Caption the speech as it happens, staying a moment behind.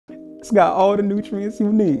It's got all the nutrients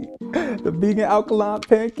you need. The vegan alkaline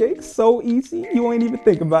pancake, so easy, you ain't even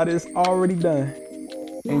think about it. It's already done.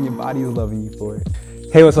 And your body is loving you for it.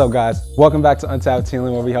 Hey, what's up, guys? Welcome back to Untapped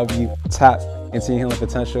Healing, where we help you tap into your healing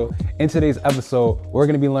potential. In today's episode, we're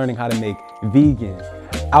gonna be learning how to make vegan,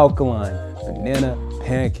 alkaline, banana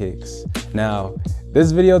pancakes. Now, this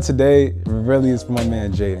video today really is for my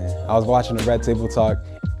man, Jaden. I was watching a Red Table Talk,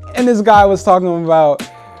 and this guy was talking about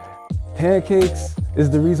pancakes is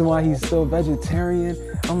the reason why he's still vegetarian.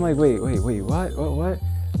 I'm like, wait, what?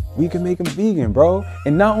 We can make them vegan, bro.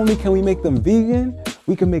 And not only can we make them vegan,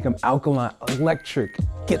 we can make them alkaline, electric,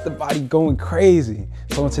 get the body going crazy.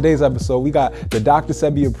 So in today's episode, we got the Dr.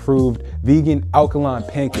 Sebi Approved vegan alkaline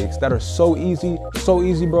pancakes that are so easy,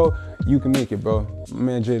 bro. You can make it, bro.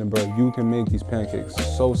 Man, Jaden, bro, you can make these pancakes.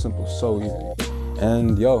 So simple, so easy.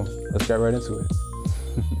 And yo, let's get right into it.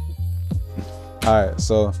 All right,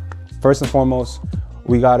 so first and foremost,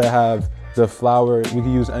 we gotta have the flour. We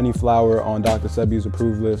can use any flour on Dr. Sebi's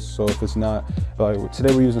approved list. So if it's not, like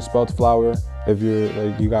today we're using Spelt flour. If you're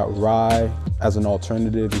like, you got rye as an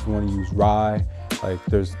alternative, if you want to use rye, like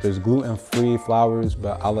there's gluten-free flours,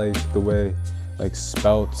 but I like the way like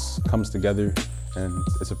Spelt's comes together and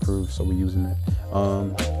it's approved, so we're using it.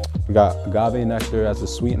 We got agave nectar as a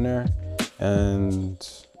sweetener and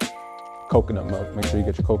coconut milk. Make sure you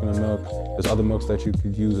get your coconut milk. There's other milks that you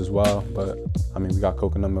could use as well, but I mean, we got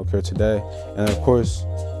coconut milk here today. And of course,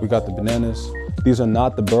 we got the bananas. These are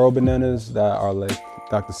not the burro bananas that are like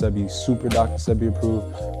Dr. Sebi, super Dr. Sebi approved,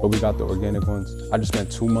 but we got the organic ones. I just spent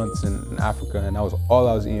 2 months in Africa, and that was all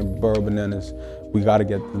I was eating, burro bananas. We gotta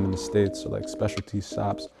get them in the States, so like specialty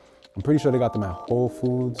shops. I'm pretty sure they got them at Whole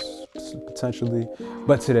Foods, potentially.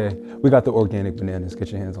 But today, we got the organic bananas.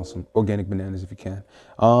 Get your hands on some organic bananas if you can.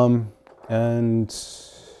 And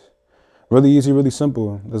really easy, really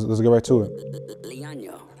simple. Let's get right to it.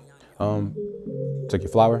 Take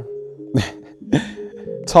your flour,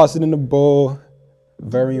 toss it in the bowl.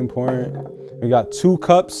 Very important. We got 2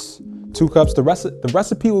 cups. The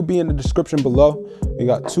recipe will be in the description below. We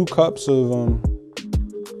got 2 cups of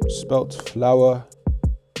Spelt flour.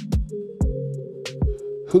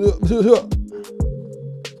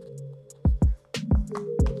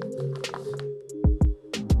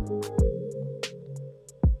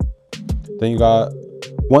 Then you got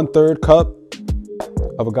 1/3 cup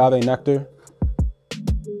of agave nectar.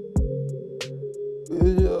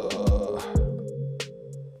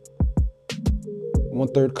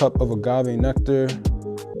 1/3 cup of agave nectar.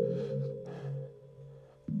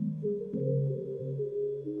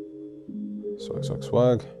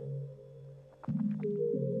 Swag.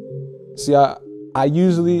 See, I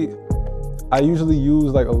usually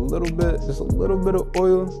use like a little bit, just a little bit of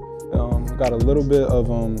oil. Got a little bit of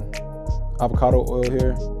avocado oil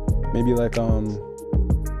here, maybe like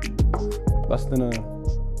less than I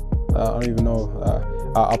don't even know.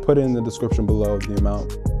 I'll put it in the description below, the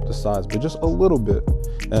amount, the size, but just a little bit.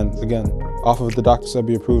 And again, off of the Dr.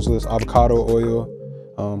 Sebi Approved list, avocado oil,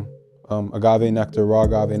 agave nectar, raw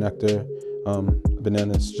agave nectar,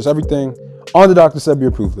 bananas, just everything on the Dr. Sebi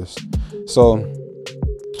Approved list. So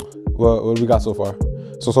what do we got so far?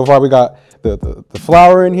 So far we got the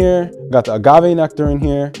flour in here, got the agave nectar in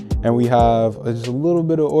here, and we have just a little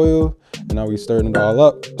bit of oil. And now we stirring it all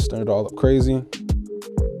up crazy.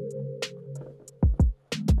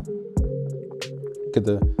 Get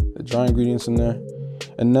the dry ingredients in there.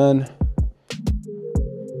 And then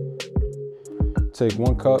take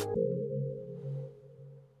 1 cup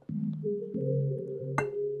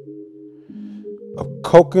of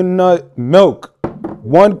coconut milk.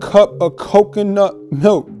 1 cup of coconut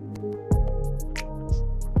milk.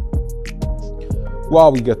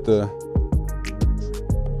 While we get the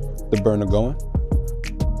burner going.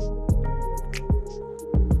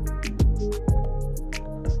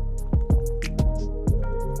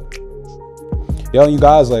 Yo, you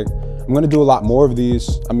guys, like, I'm gonna do a lot more of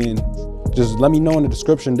these. I mean, just let me know in the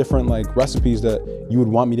description different like recipes that you would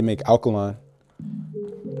want me to make alkaline,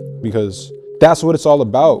 because that's what it's all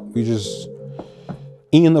about. We just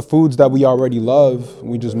eating the foods that we already love.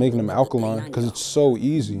 We just making them alkaline because it's so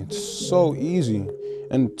easy. It's so easy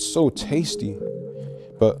and so tasty.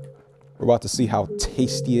 But we're about to see how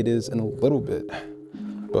tasty it is in a little bit.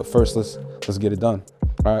 But first, let's get it done.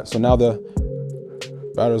 All right, so now the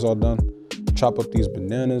batter's all done. Chop up these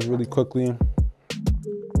bananas really quickly.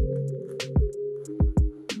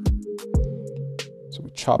 So we're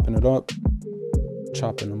chopping them up.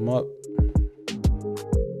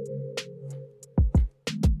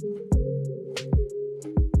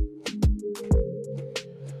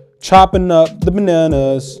 Chopping up the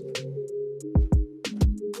bananas.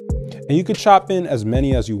 And you could chop in as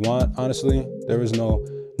many as you want, honestly. There is no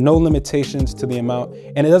limitations to the amount.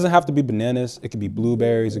 And it doesn't have to be bananas. It could be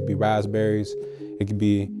blueberries, it could be raspberries, it could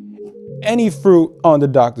be any fruit on the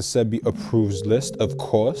Dr. Sebi Approved list, of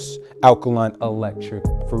course. Alkaline electric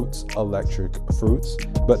fruits.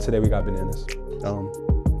 But today we got bananas.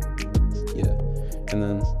 Yeah, and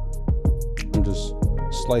then I'm just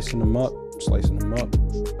slicing them up.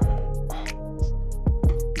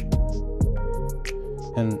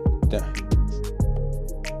 And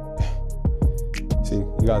see,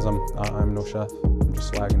 you guys, I'm no chef. I'm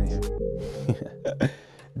just swagging it here.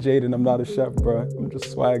 Jaden, I'm not a chef, bro. I'm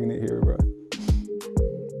just swagging it here, bro.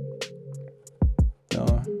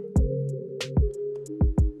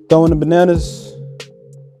 Throwing the bananas.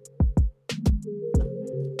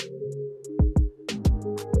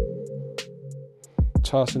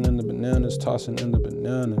 Tossing in the bananas.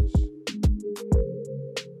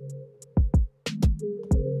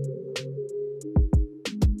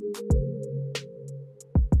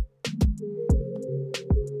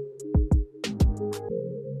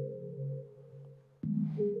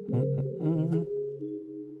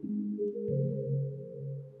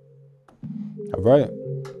 All right.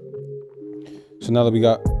 So now that we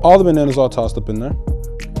got all the bananas all tossed up in there,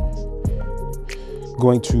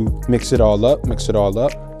 going to mix it all up,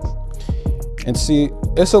 and see,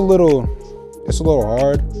 it's a little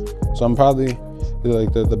hard. So I'm probably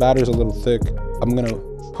like the batter's a little thick. I'm gonna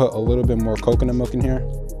put a little bit more coconut milk in here.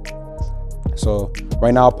 So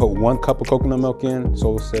right now I'll put 1 cup of coconut milk in. So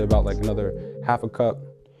we'll say about like another half a cup.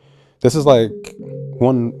 This is like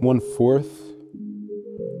one fourth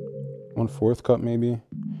cup maybe,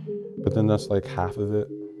 but then that's like half of it.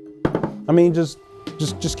 I mean, just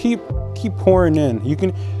keep pouring in. You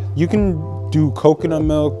can do coconut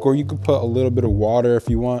milk, or you could put a little bit of water if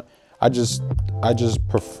you want. I just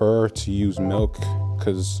prefer to use milk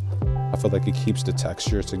because I feel like it keeps the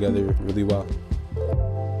texture together really well.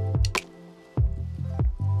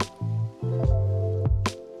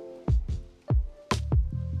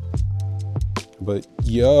 But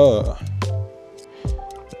yeah,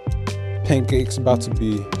 Pancake's about to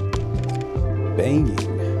be banging.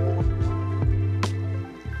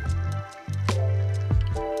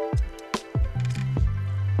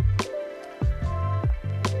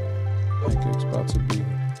 Pancake's about to be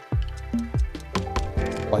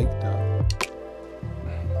spiked out.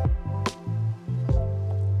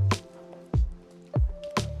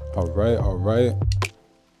 All right.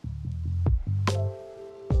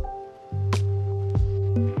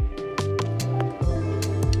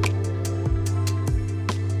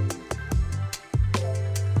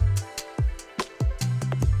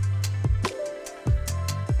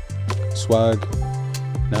 Swag.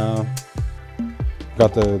 Now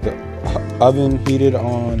got the oven heated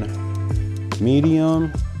on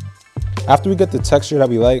medium. After we get the texture that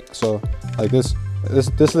we like, so like this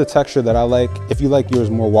is the texture that I like. If you like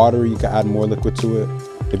yours more watery, you can add more liquid to it.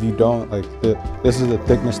 If you don't, like this is the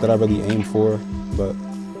thickness that I really aim for. But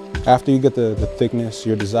after you get the thickness,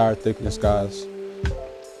 your desired thickness, guys,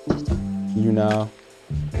 I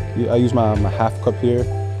use my half cup here,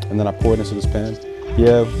 and then I pour it into this pan.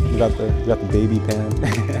 Yeah, we got the baby pan,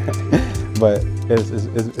 but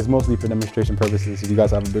it's mostly for demonstration purposes. If you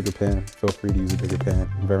guys have a bigger pan, feel free to use a bigger pan.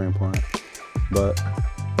 Very important. But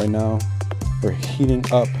right now, we're heating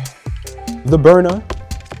up the burner.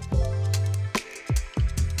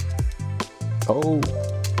 Oh,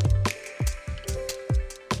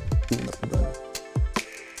 heating up the burner.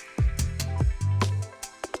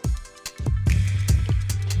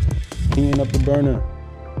 Heating up the burner.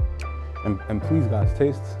 And please, guys,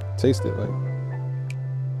 taste it. Like,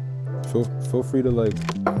 feel free to like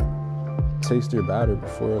taste your batter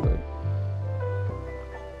before, like,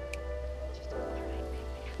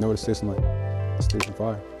 know what it's tasting like. It's tasting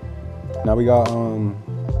fire. Now we got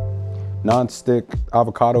non-stick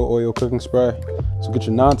avocado oil cooking spray. So get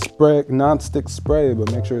your non-stick spray,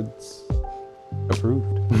 but make sure it's approved.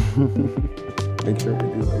 Make sure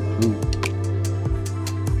it is approved.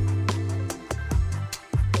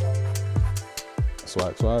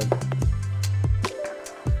 Swag.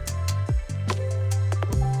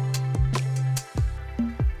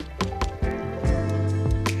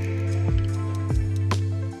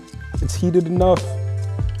 It's heated enough.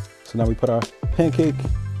 So now we put our pancake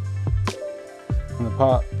in the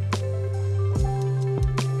pot.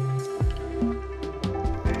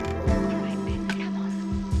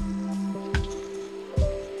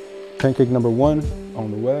 Pancake number 1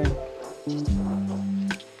 on the way.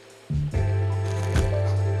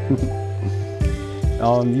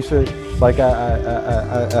 You should, like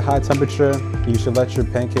at high temperature, you should let your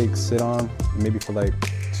pancakes sit on maybe for like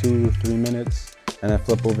 2 to 3 minutes, and then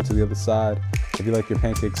flip over to the other side. If you like your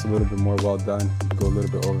pancakes a little bit more well done, you can go a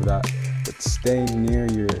little bit over that. But stay near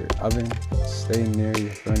your oven, stay near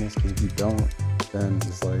your furnace, because if you don't, then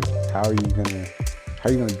it's like, how are you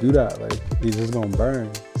gonna do that? Like, you're just gonna burn.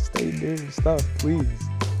 Stay near your stuff, please.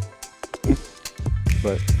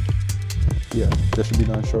 But yeah, this should be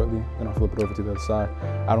done shortly. Then I'll flip it over to the other side.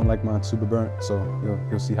 I don't like mine super burnt, so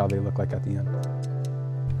you'll see how they look like at the end.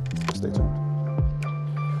 Stay tuned.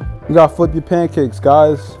 You gotta flip your pancakes,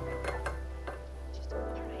 guys.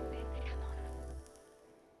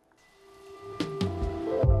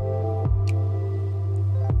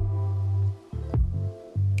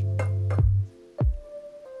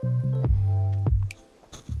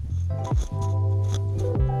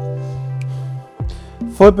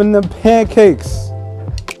 Flipping the pancakes.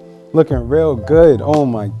 Looking real good. Oh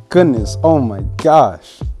my goodness. Oh my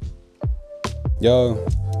gosh. Yo,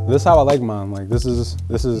 this is how I like mine. Like this is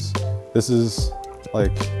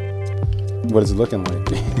like, what is it looking like?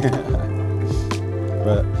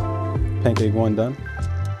 But pancake 1 done.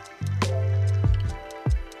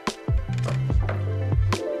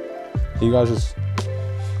 You guys just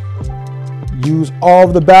use all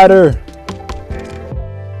of the batter.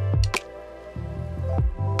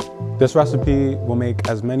 This recipe will make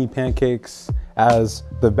as many pancakes as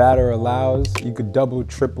the batter allows. You could double,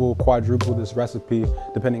 triple, quadruple this recipe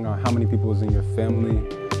depending on how many people is in your family.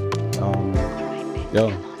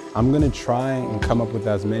 Yo, I'm gonna try and come up with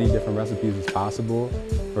as many different recipes as possible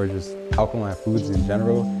for just alkaline foods in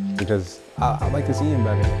general, because I like this eating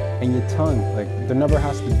better. And your tongue, like, there never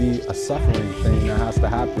has to be a suffering thing that has to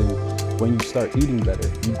happen when you start eating better.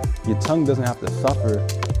 Your tongue doesn't have to suffer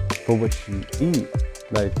for what you eat.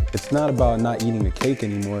 Like, it's not about not eating the cake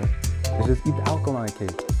anymore. It's just eat the alkaline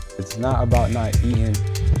cake. It's not about not eating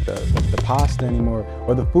the pasta anymore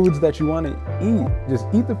or the foods that you want to eat. Just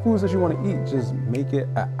eat the foods that you want to eat. Just make it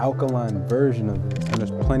an alkaline version of it. And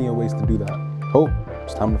there's plenty of ways to do that. Oh,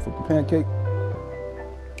 it's time to flip the pancake.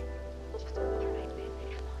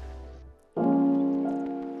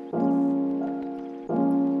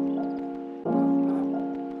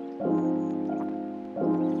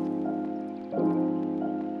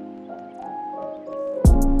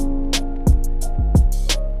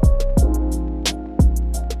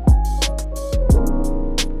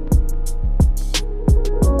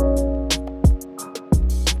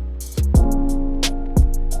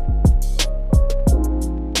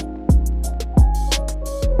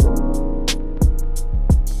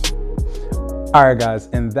 All right, guys,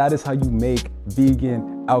 and that is how you make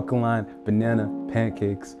vegan alkaline banana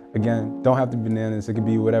pancakes. Again, don't have to be bananas. It could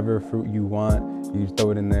be whatever fruit you want. You just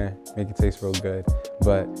throw it in there, make it taste real good.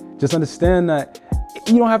 But just understand that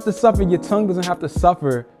you don't have to suffer. Your tongue doesn't have to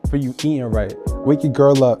suffer for you eating right. Wake your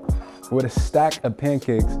girl up with a stack of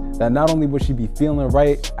pancakes that not only will she be feeling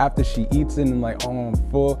right after she eats it and like, oh, I'm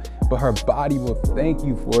full, but her body will thank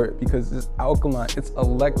you for it because it's alkaline, it's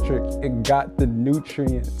electric, it got the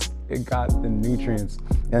nutrients. It got the nutrients.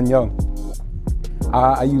 And yo,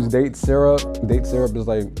 I use date syrup. Date syrup is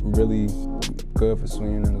like really good for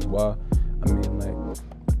sweetening as well. I mean,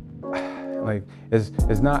 like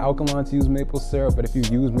it's not alkaline to use maple syrup, but if you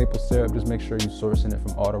use maple syrup, just make sure you're sourcing it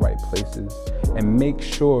from all the right places and make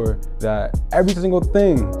sure that every single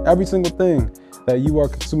thing that you are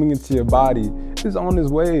consuming into your body is on its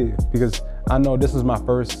way, because I know this is my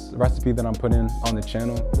first recipe that I'm putting on the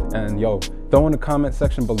channel. And yo, throw in the comment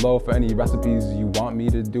section below for any recipes you want me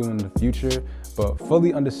to do in the future, but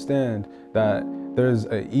fully understand that there's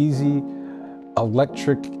an easy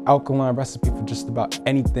electric alkaline recipe for just about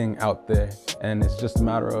anything out there. And it's just a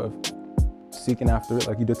matter of seeking after it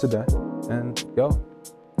like you did today. And yo,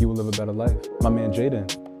 you will live a better life. My man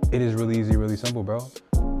Jaden, it is really easy, really simple, bro.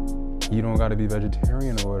 You don't gotta be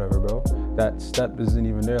vegetarian or whatever, bro. That step isn't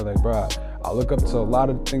even there. Like, bro, I look up to a lot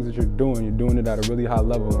of the things that you're doing it at a really high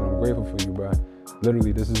level, and I'm grateful for you, bro.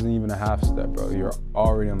 Literally, this isn't even a half step, bro. You're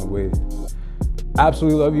already on the way.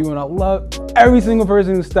 Absolutely love you, and I love every single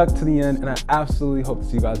person who stuck to the end, and I absolutely hope to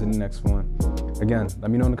see you guys in the next one. Again,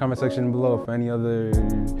 let me know in the comment section below for any other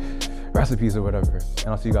recipes or whatever, and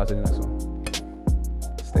I'll see you guys in the next one.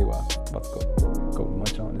 Stay well. About to go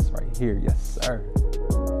munch on this right here. Yes, sir.